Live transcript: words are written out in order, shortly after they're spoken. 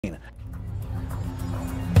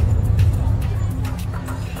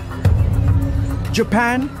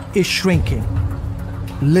Japan is shrinking,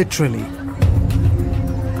 literally.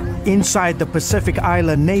 Inside the Pacific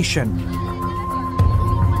island nation,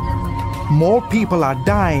 more people are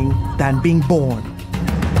dying than being born.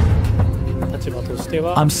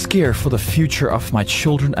 I'm scared for the future of my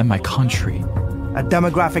children and my country. A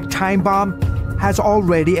demographic time bomb has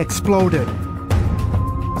already exploded,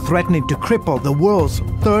 threatening to cripple the world's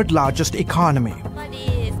third largest economy.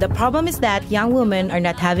 The problem is that young women are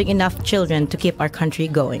not having enough children to keep our country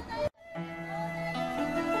going.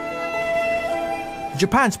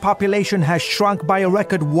 Japan's population has shrunk by a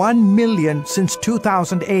record 1 million since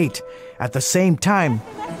 2008. At the same time,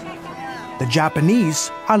 the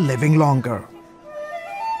Japanese are living longer.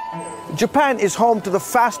 Japan is home to the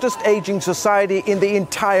fastest aging society in the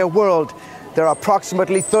entire world. There are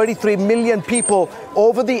approximately 33 million people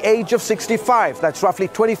over the age of 65. That's roughly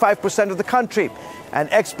 25% of the country. And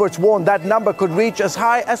experts warn that number could reach as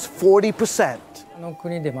high as 40%.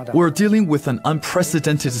 We're dealing with an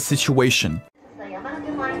unprecedented situation.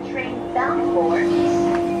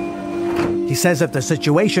 He says if the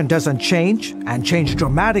situation doesn't change, and change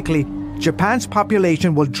dramatically, Japan's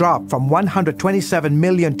population will drop from 127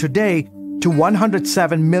 million today to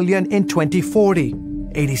 107 million in 2040,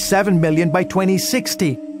 87 million by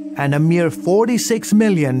 2060, and a mere 46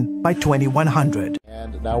 million by 2100.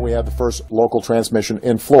 And now we have the first local transmission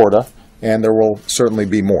in Florida, and there will certainly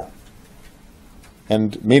be more.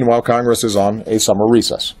 And meanwhile, Congress is on a summer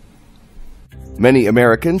recess. Many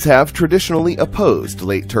Americans have traditionally opposed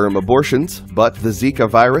late-term abortions, but the Zika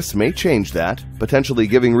virus may change that, potentially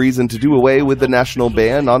giving reason to do away with the national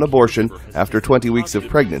ban on abortion after 20 weeks of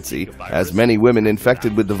pregnancy, as many women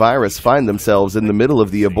infected with the virus find themselves in the middle of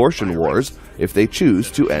the abortion wars if they choose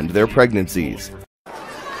to end their pregnancies.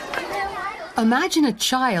 Imagine a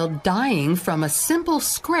child dying from a simple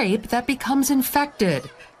scrape that becomes infected.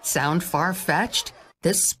 Sound far-fetched?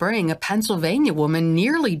 This spring, a Pennsylvania woman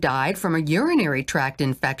nearly died from a urinary tract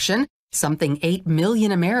infection, something 8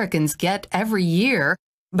 million Americans get every year.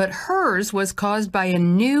 But hers was caused by a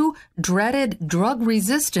new, dreaded,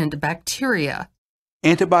 drug-resistant bacteria.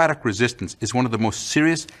 Antibiotic resistance is one of the most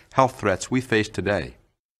serious health threats we face today.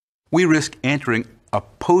 We risk entering a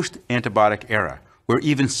post-antibiotic era where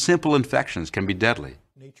even simple infections can be deadly.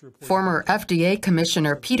 Former FDA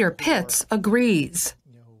Commissioner Peter Pitts agrees.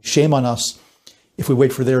 Shame on us if we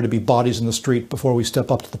wait for there to be bodies in the street before we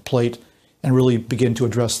step up to the plate and really begin to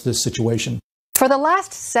address this situation. For the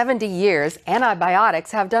last 70 years,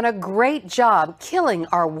 antibiotics have done a great job killing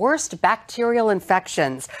our worst bacterial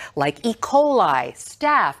infections like E. coli,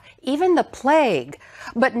 staph, even the plague.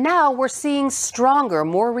 But now we're seeing stronger,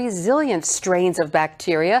 more resilient strains of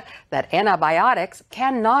bacteria that antibiotics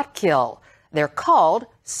cannot kill. They're called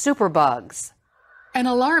superbugs. An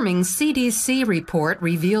alarming CDC report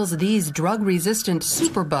reveals these drug-resistant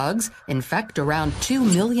superbugs infect around 2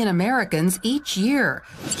 million Americans each year,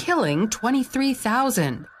 killing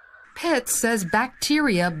 23,000. Pitts says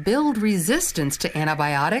bacteria build resistance to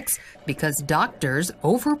antibiotics because doctors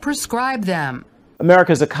overprescribe them.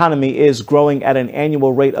 America's economy is growing at an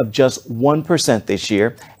annual rate of just 1% this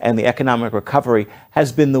year, and the economic recovery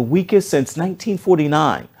has been the weakest since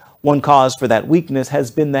 1949. One cause for that weakness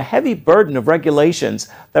has been the heavy burden of regulations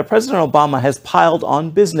that President Obama has piled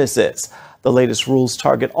on businesses. The latest rules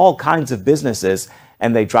target all kinds of businesses,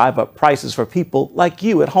 and they drive up prices for people like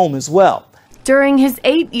you at home as well. During his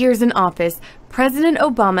 8 years in office, President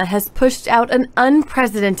Obama has pushed out an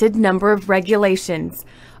unprecedented number of regulations.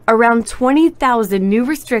 Around 20,000 new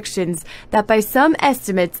restrictions that by some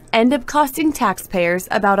estimates end up costing taxpayers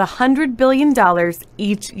about $100 billion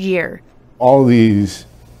each year. All these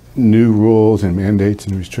new rules and mandates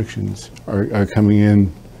and restrictions are coming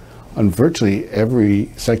in on virtually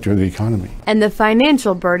every sector of the economy. And the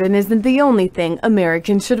financial burden isn't the only thing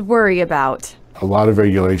Americans should worry about. A lot of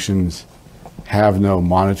regulations have no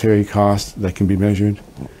monetary costs that can be measured,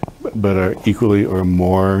 but are equally or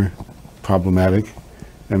more problematic.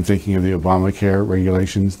 I'm thinking of the Obamacare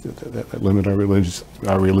regulations that limit our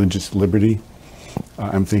religious liberty.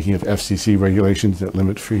 I'm thinking of FCC regulations that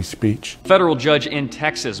limit free speech. Federal judge in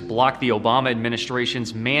Texas blocked the Obama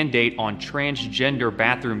administration's mandate on transgender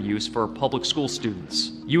bathroom use for public school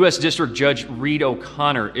students. U.S. District Judge Reed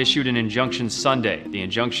O'Connor issued an injunction Sunday. The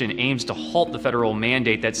injunction aims to halt the federal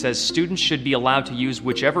mandate that says students should be allowed to use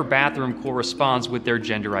whichever bathroom corresponds with their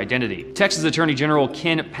gender identity. Texas Attorney General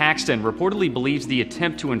Ken Paxton reportedly believes the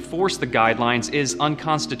attempt to enforce the guidelines is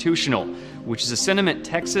unconstitutional, which is a sentiment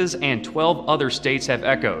Texas and 12 other states have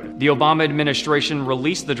echoed. The Obama administration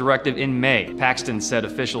released the directive in May. Paxton said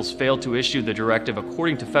officials failed to issue the directive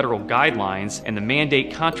according to federal guidelines, and the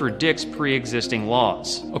mandate contradicts pre-existing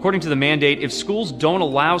laws. According to the mandate, if schools don't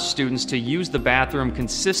allow students to use the bathroom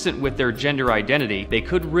consistent with their gender identity, they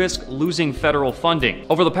could risk losing federal funding.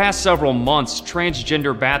 Over the past several months,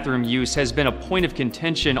 transgender bathroom use has been a point of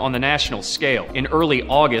contention on the national scale. In early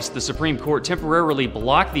August, the Supreme Court temporarily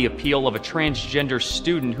blocked the appeal of a transgender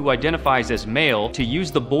student who identifies as male to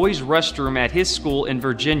use the boys' restroom at his school in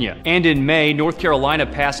Virginia. And in May, North Carolina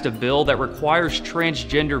passed a bill that requires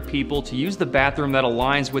transgender people to use the bathroom that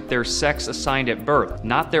aligns with their sex assigned at birth,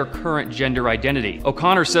 not their current gender identity.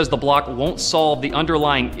 O'Connor says the block won't solve the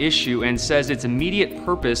underlying issue and says its immediate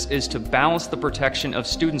purpose is to balance the protection of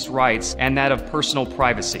students' rights and that of personal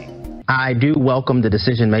privacy. I do welcome the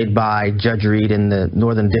decision made by Judge Reed in the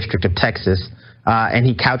Northern District of Texas. And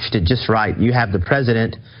he couched it just right. You have the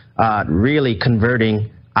president really converting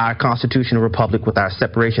our constitutional republic with our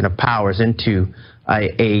separation of powers into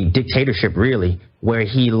a dictatorship, really, where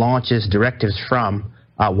he launches directives from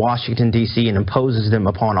Washington, D.C. and imposes them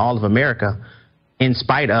upon all of America in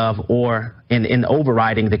spite of or in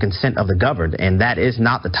overriding the consent of the governed. And that is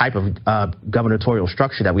not the type of gubernatorial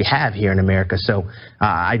structure that we have here in America. So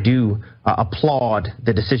I do applaud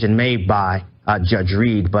the decision made by Judge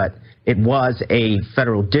Reed, but it was a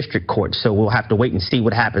federal district court, so we'll have to wait and see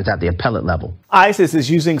what happens at the appellate level. ISIS is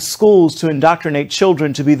using schools to indoctrinate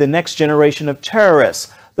children to be the next generation of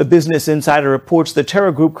terrorists. The Business Insider reports the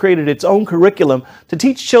terror group created its own curriculum to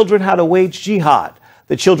teach children how to wage jihad.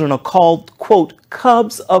 The children are called, quote,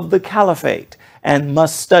 cubs of the caliphate and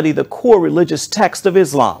must study the core religious text of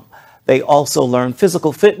Islam. They also learn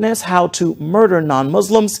physical fitness, how to murder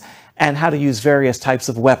non-Muslims, and how to use various types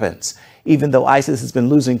of weapons. Even though ISIS has been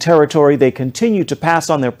losing territory, they continue to pass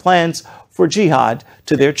on their plans for jihad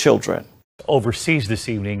to their children. Overseas this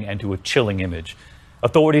evening, and to a chilling image.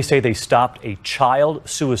 Authorities say they stopped a child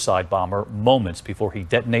suicide bomber moments before he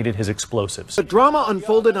detonated his explosives. The drama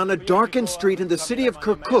unfolded on a darkened street in the city of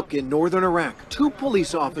Kirkuk in northern Iraq. Two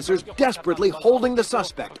police officers desperately holding the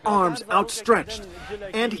suspect, arms outstretched.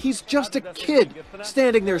 And he's just a kid,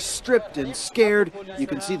 standing there stripped and scared. You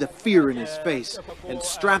can see the fear in his face. And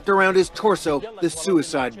strapped around his torso, the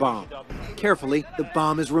suicide bomb. Carefully, the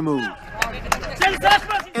bomb is removed.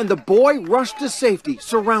 And the boy rushed to safety,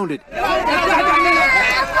 surrounded.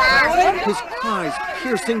 His cries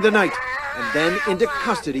piercing the night, and then into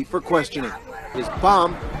custody for questioning. His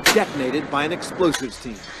bomb detonated by an explosives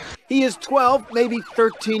team. He is 12, maybe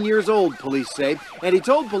 13 years old, police say, and he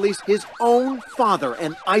told police his own father,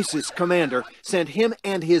 an ISIS commander, sent him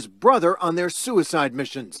and his brother on their suicide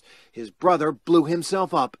missions. His brother blew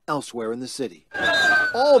himself up elsewhere in the city.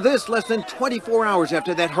 All this less than 24 hours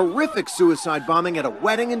after that horrific suicide bombing at a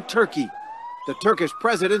wedding in Turkey. The Turkish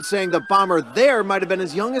president saying the bomber there might have been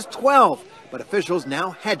as young as 12, but officials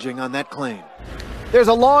now hedging on that claim. There's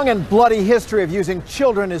a long and bloody history of using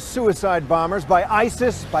children as suicide bombers by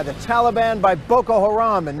ISIS, by the Taliban, by Boko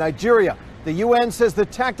Haram in Nigeria. The UN says the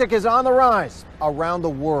tactic is on the rise around the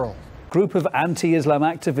world. Group of anti-Islam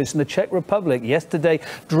activists in the Czech Republic yesterday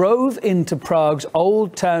drove into Prague's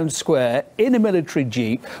Old Town Square in a military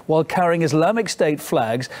jeep while carrying Islamic State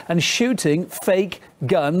flags and shooting fake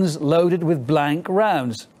guns loaded with blank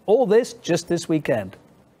rounds. All this just this weekend.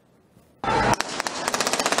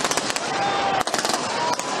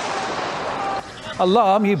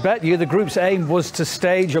 Alarm, you bet you. The group's aim was to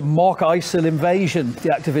stage a mock ISIL invasion. The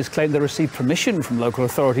activists claimed they received permission from local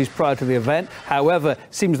authorities prior to the event. However, it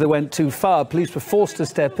seems they went too far. Police were forced to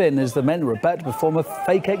step in as the men were about to perform a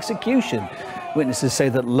fake execution. Witnesses say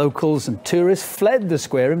that locals and tourists fled the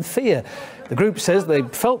square in fear. The group says they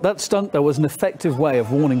felt that stunt, though, was an effective way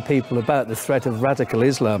of warning people about the threat of radical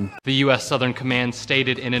Islam. The U.S. Southern Command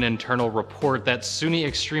stated in an internal report that Sunni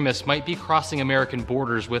extremists might be crossing American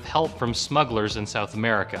borders with help from smugglers in South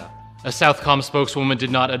America. A Southcom spokeswoman did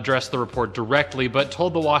not address the report directly, but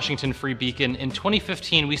told the Washington Free Beacon, in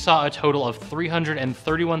 2015 we saw a total of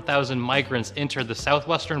 331,000 migrants enter the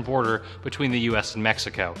southwestern border between the U.S. and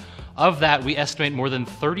Mexico. Of that, we estimate more than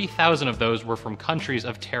 30,000 of those were from countries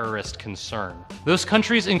of terrorist concern. Those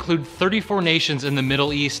countries include 34 nations in the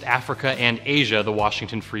Middle East, Africa, and Asia, the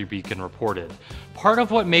Washington Free Beacon reported. Part of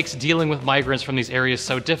what makes dealing with migrants from these areas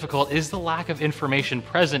so difficult is the lack of information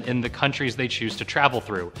present in the countries they choose to travel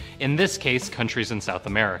through. In in this case, countries in South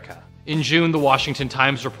America. In June, the Washington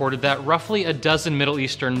Times reported that roughly a dozen Middle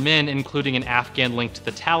Eastern men, including an Afghan linked to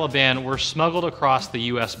the Taliban, were smuggled across the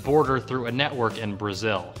U.S. border through a network in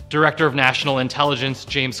Brazil. Director of National Intelligence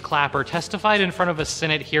James Clapper testified in front of a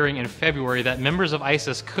Senate hearing in February that members of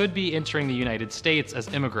ISIS could be entering the United States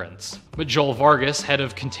as immigrants. But Joel Vargas, head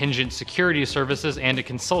of Contingent Security Services and a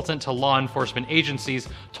consultant to law enforcement agencies,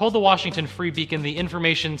 told the Washington Free Beacon the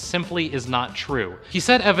information simply is not true. He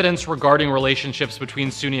said evidence regarding relationships between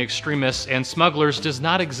Sunni extremists and smugglers does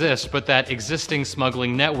not exist, but that existing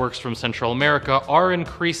smuggling networks from Central America are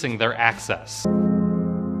increasing their access.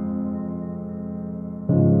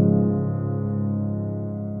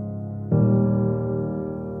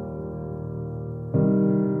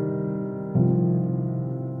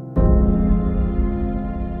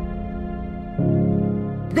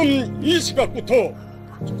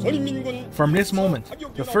 From this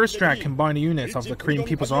moment, the first track combined units of the Korean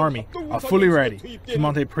People's Army are fully ready to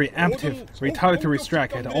mount a preemptive retaliatory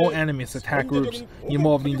strike at all enemy's attack groups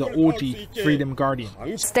involved in the OG Freedom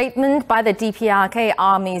Guardian. Statement by the DPRK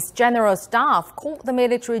Army's General Staff called the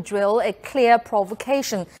military drill a clear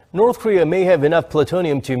provocation. North Korea may have enough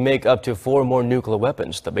plutonium to make up to 4 more nuclear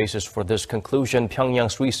weapons. The basis for this conclusion,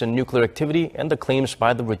 Pyongyang's recent nuclear activity and the claims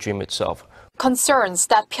by the regime itself. Concerns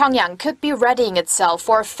that Pyongyang could be readying itself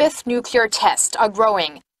for a 5th nuclear test are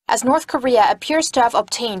growing, as North Korea appears to have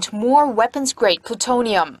obtained more weapons-grade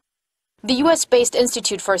plutonium. The US-based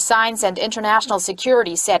Institute for Science and International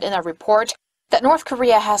Security said in a report that North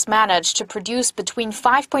Korea has managed to produce between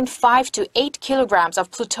 5.5 to 8 kilograms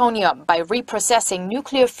of plutonium by reprocessing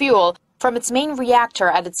nuclear fuel from its main reactor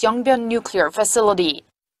at its Yongbyon nuclear facility.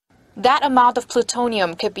 That amount of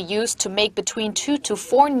plutonium could be used to make between 2 to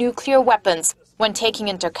 4 nuclear weapons when taking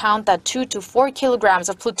into account that 2 to 4 kilograms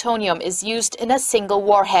of plutonium is used in a single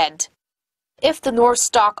warhead. If the North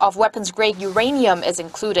stock of weapons-grade uranium is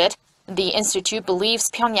included, the institute believes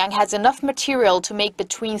Pyongyang has enough material to make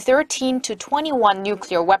between 13 to 21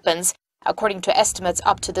 nuclear weapons, according to estimates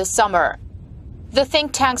up to this summer. The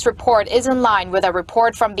think tank's report is in line with a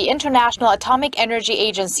report from the International Atomic Energy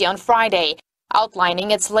Agency on Friday,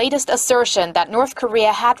 outlining its latest assertion that North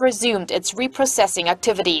Korea had resumed its reprocessing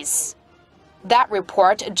activities. That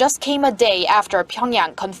report just came a day after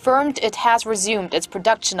Pyongyang confirmed it has resumed its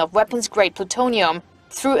production of weapons-grade plutonium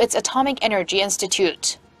through its Atomic Energy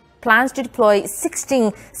Institute. Plans to deploy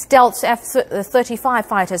 16 stealth F-35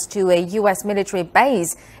 fighters to a U.S. military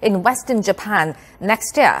base in western Japan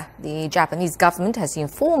next year. The Japanese government has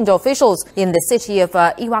informed officials in the city of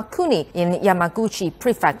Iwakuni in Yamaguchi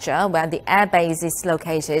Prefecture, where the airbase is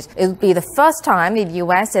located. It will be the first time the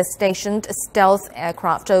U.S. has stationed stealth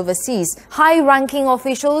aircraft overseas. High-ranking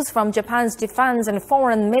officials from Japan's defense and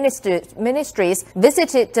foreign ministries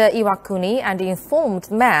visited Iwakuni and informed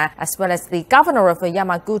the mayor, as well as the governor of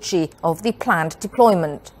Yamaguchi, of the planned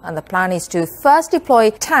deployment. And the plan is to first deploy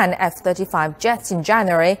 10 F-35 jets in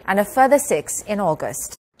January and a further 6 in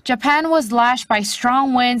August. Japan was lashed by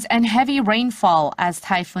strong winds and heavy rainfall as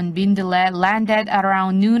Typhoon Bindile landed at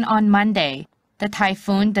around noon on Monday. The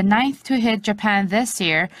typhoon, the 9th to hit Japan this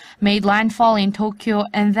year, made landfall in Tokyo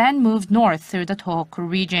and then moved north through the Tohoku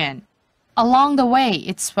region. Along the way,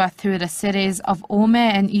 it swept through the cities of Ome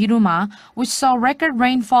and Iruma, which saw record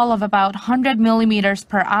rainfall of about 100 millimeters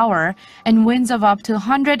per hour and winds of up to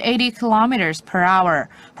 180 kilometers per hour,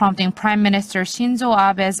 prompting Prime Minister Shinzo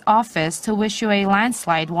Abe's office to issue a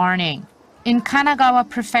landslide warning. In Kanagawa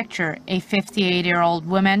Prefecture, a 58-year-old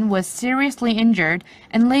woman was seriously injured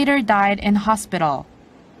and later died in hospital.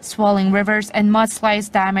 Swelling rivers and mudslides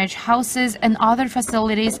damaged houses and other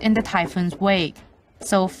facilities in the typhoon's wake.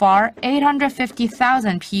 So far,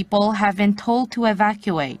 850,000 people have been told to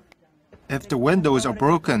evacuate. If the windows are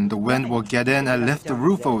broken, the wind will get in and lift the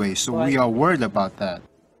roof away, so we are worried about that.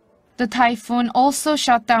 The typhoon also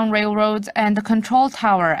shut down railroads and the control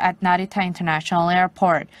tower at Narita International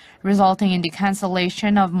Airport, resulting in the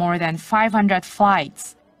cancellation of more than 500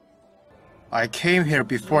 flights. I came here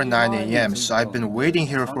before 9 a.m., so I've been waiting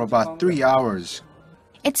here for about 3 hours.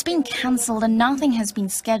 It's been cancelled and nothing has been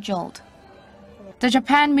scheduled. The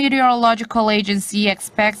Japan Meteorological Agency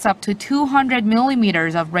expects up to 200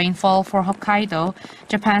 millimeters of rainfall for Hokkaido,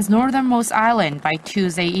 Japan's northernmost island, by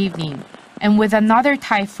Tuesday evening. And with another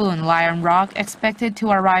typhoon, Lion Rock, expected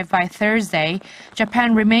to arrive by Thursday,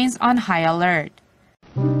 Japan remains on high alert.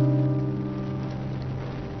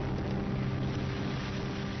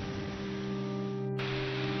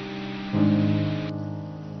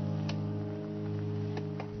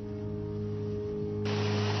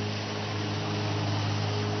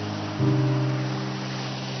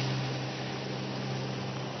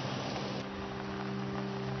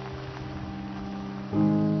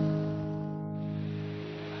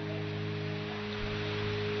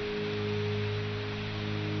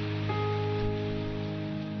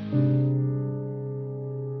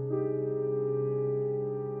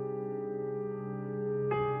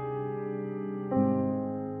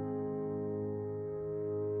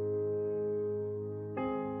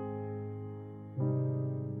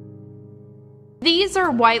 These are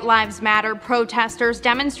White Lives Matter protesters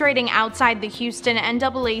demonstrating outside the Houston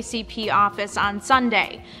NAACP office on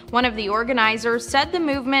Sunday. One of the organizers said the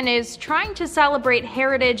movement is trying to celebrate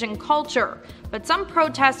heritage and culture, but some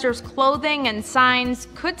protesters' clothing and signs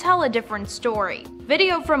could tell a different story.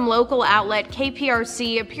 Video from local outlet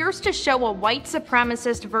KPRC appears to show a white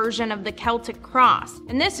supremacist version of the Celtic cross.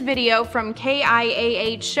 And this video from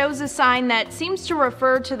KIAH shows a sign that seems to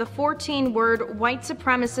refer to the 14-word white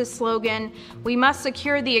supremacist slogan, "We must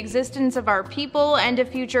secure the existence of our people and a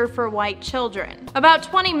future for white children." About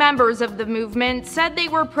 20 members of the movement said they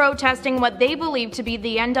were protesting what they believe to be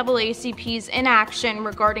the NAACP's inaction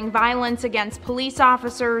regarding violence against police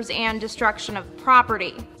officers and destruction of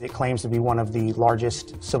property. It claims to be one of the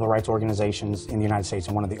largest civil rights organizations in the United States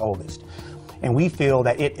and one of the oldest. And we feel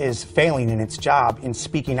that it is failing in its job in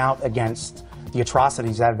speaking out against the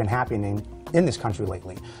atrocities that have been happening in this country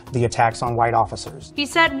lately, the attacks on white officers. He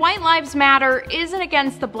said White Lives Matter isn't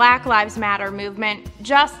against the Black Lives Matter movement,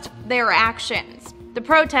 just their actions. The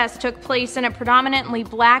protest took place in a predominantly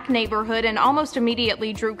black neighborhood and almost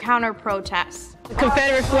immediately drew counter-protests. The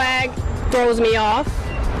Confederate flag throws me off,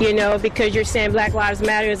 you know, because you're saying Black Lives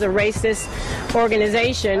Matter is a racist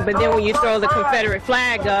organization, but then when you throw the Confederate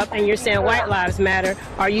flag up and you're saying White Lives Matter,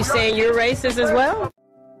 are you saying you're racist as well?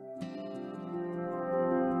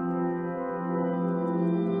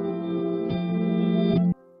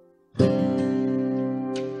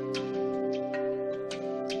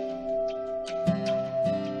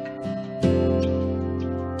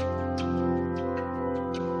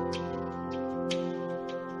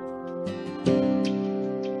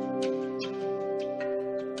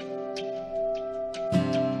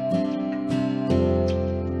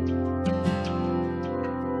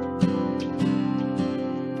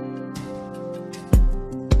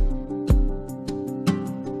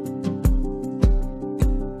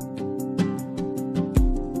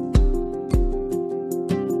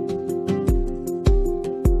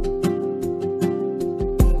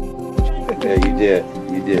 Yeah, you did.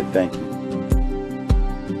 You did. Thank you.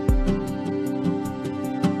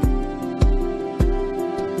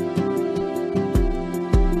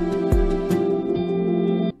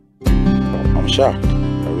 I'm shocked.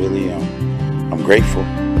 I really am. I'm grateful.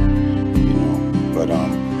 You know, but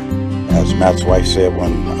as Matt's wife said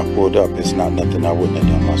when I pulled up, it's not nothing I wouldn't have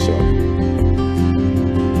done myself.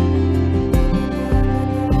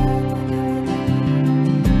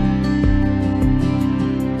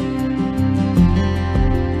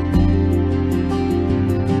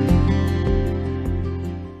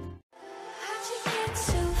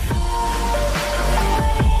 So